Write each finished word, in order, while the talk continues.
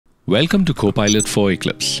Welcome to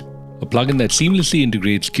Copilot4Eclipse, a plugin that seamlessly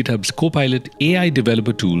integrates GitHub's Copilot AI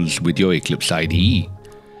developer tools with your Eclipse IDE.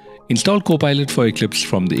 Install Copilot4Eclipse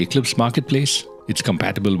from the Eclipse Marketplace. It's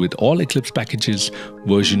compatible with all Eclipse packages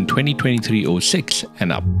version 2023-06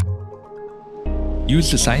 and up. Use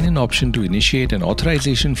the sign-in option to initiate an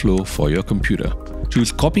authorization flow for your computer.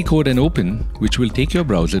 Choose Copy Code and Open, which will take your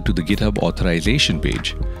browser to the GitHub authorization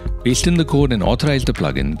page. Paste in the code and authorize the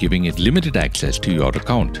plugin, giving it limited access to your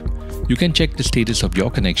account. You can check the status of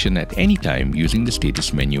your connection at any time using the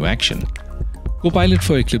status menu action.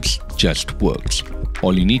 Copilot4Eclipse just works.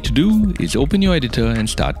 All you need to do is open your editor and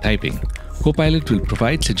start typing. Copilot will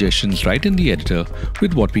provide suggestions right in the editor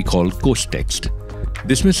with what we call ghost text.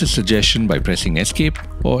 Dismiss a suggestion by pressing Escape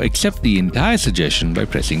or accept the entire suggestion by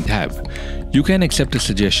pressing Tab. You can accept a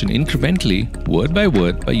suggestion incrementally, word by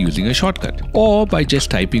word, by using a shortcut, or by just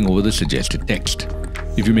typing over the suggested text.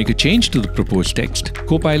 If you make a change to the proposed text,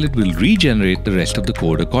 Copilot will regenerate the rest of the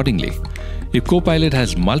code accordingly. If Copilot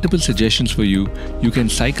has multiple suggestions for you, you can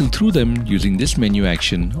cycle through them using this menu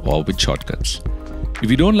action or with shortcuts. If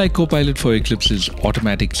you don't like Copilot4Eclipse's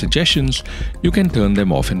automatic suggestions, you can turn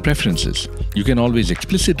them off in Preferences. You can always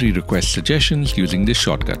explicitly request suggestions using this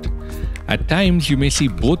shortcut. At times, you may see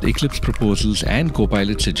both Eclipse proposals and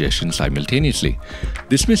Copilot suggestions simultaneously.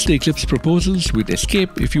 Dismiss the Eclipse proposals with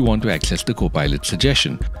Escape if you want to access the Copilot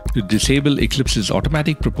suggestion. To disable Eclipse's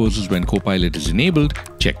automatic proposals when Copilot is enabled,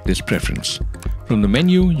 check this preference. From the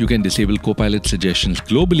menu, you can disable Copilot suggestions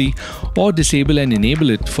globally or disable and enable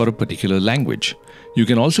it for a particular language. You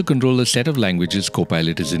can also control a set of languages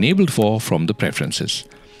Copilot is enabled for from the preferences.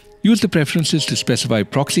 Use the preferences to specify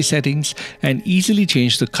proxy settings and easily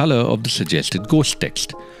change the color of the suggested ghost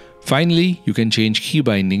text. Finally, you can change key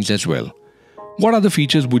bindings as well. What other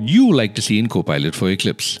features would you like to see in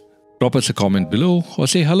Copilot4Eclipse? Drop us a comment below or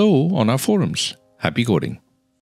say hello on our forums. Happy coding!